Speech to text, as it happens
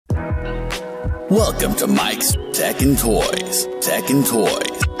Welcome to Mike's Tech and Toys. Tech and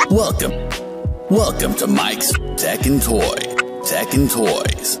Toys. Welcome to Mike's Tech and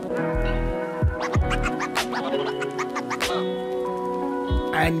Toys.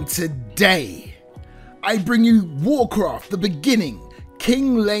 And today, I bring you Warcraft The Beginning,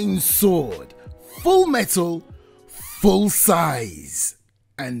 King Llane Sword, full metal, full size.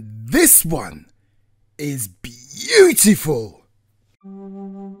 And this one is beautiful.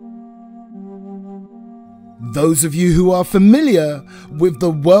 Those of you who are familiar with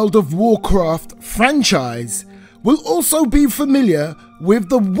the World of Warcraft franchise will also be familiar with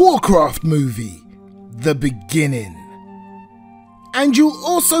the Warcraft movie, The Beginning. And you'll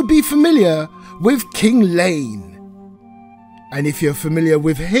also be familiar with King Llane. And if you're familiar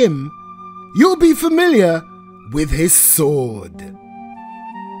with him, you'll be familiar with his sword.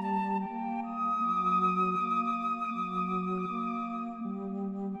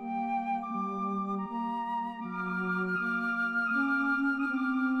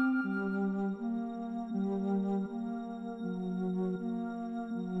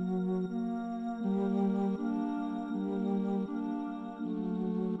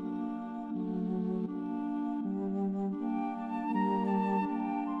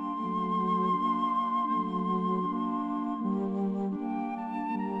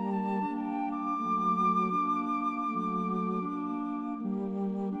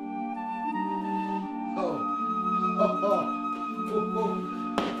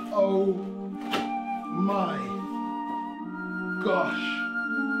 Oh my gosh.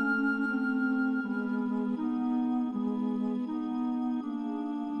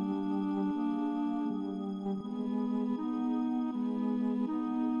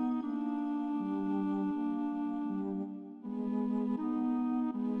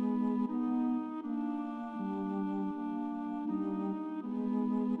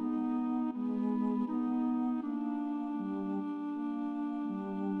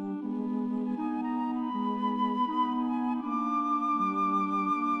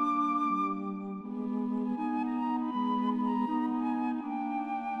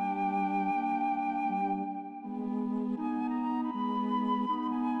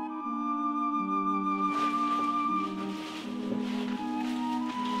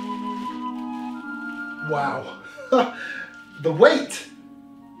 Wow, the weight.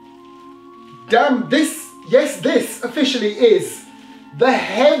 Damn, this officially is the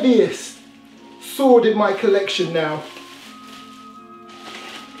heaviest sword in my collection now.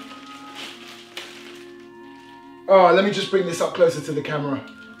 Oh, let me just bring this up closer to the camera.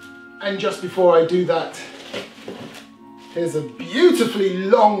 And just before I do that, here's a beautifully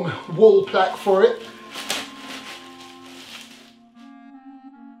long wall plaque for it.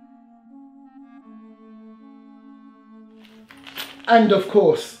 And of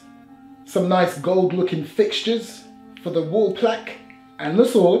course, some nice gold looking fixtures for the wall plaque and the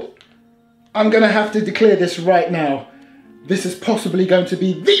sword. I'm going to have to declare this right now. This is possibly going to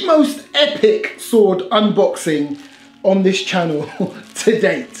be the most epic sword unboxing on this channel to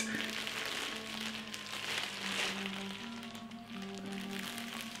date.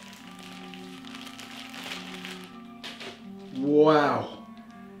 Wow.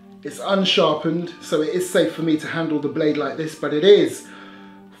 It's unsharpened, so it is safe for me to handle the blade like this, but it is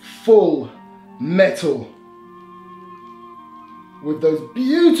full metal with those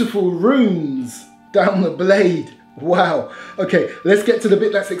beautiful runes down the blade. Wow. Okay, let's get to the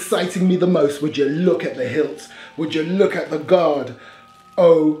bit that's exciting me the most. Would you look at the hilt? Would you look at the guard?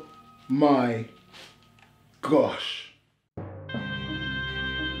 Oh my gosh.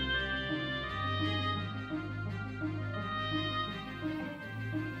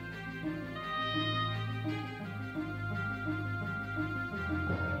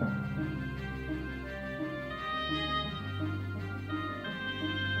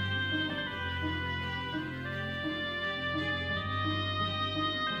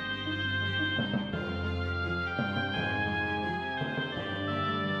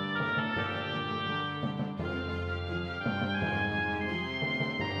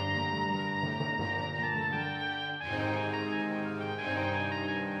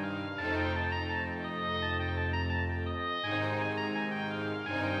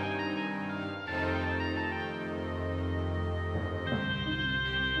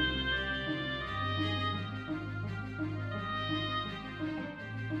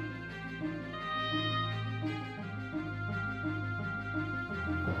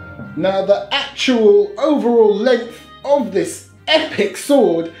 Now the actual overall length of this epic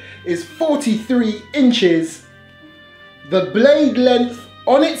sword is 43 inches. The blade length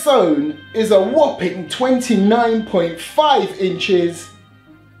on its own is a whopping 29.5 inches.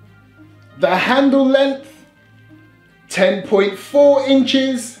 The handle length, 10.4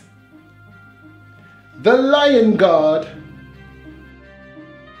 inches. The lion guard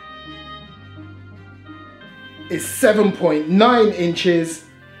is 7.9 inches.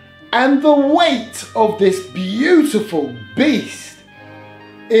 And the weight of this beautiful beast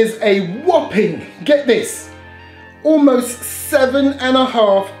is a whopping, get this, almost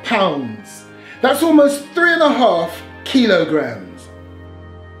 7.5 pounds. That's almost 3.5 kilograms.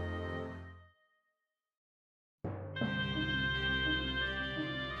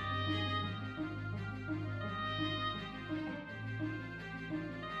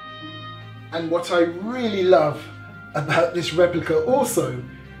 And what I really love about this replica also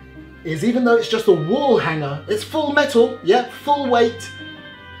is, even though it's just a wall hanger, it's full metal, yep, full weight.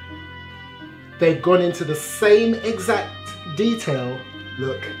 They've gone into the same exact detail,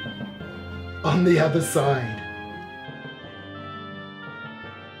 look, on the other side.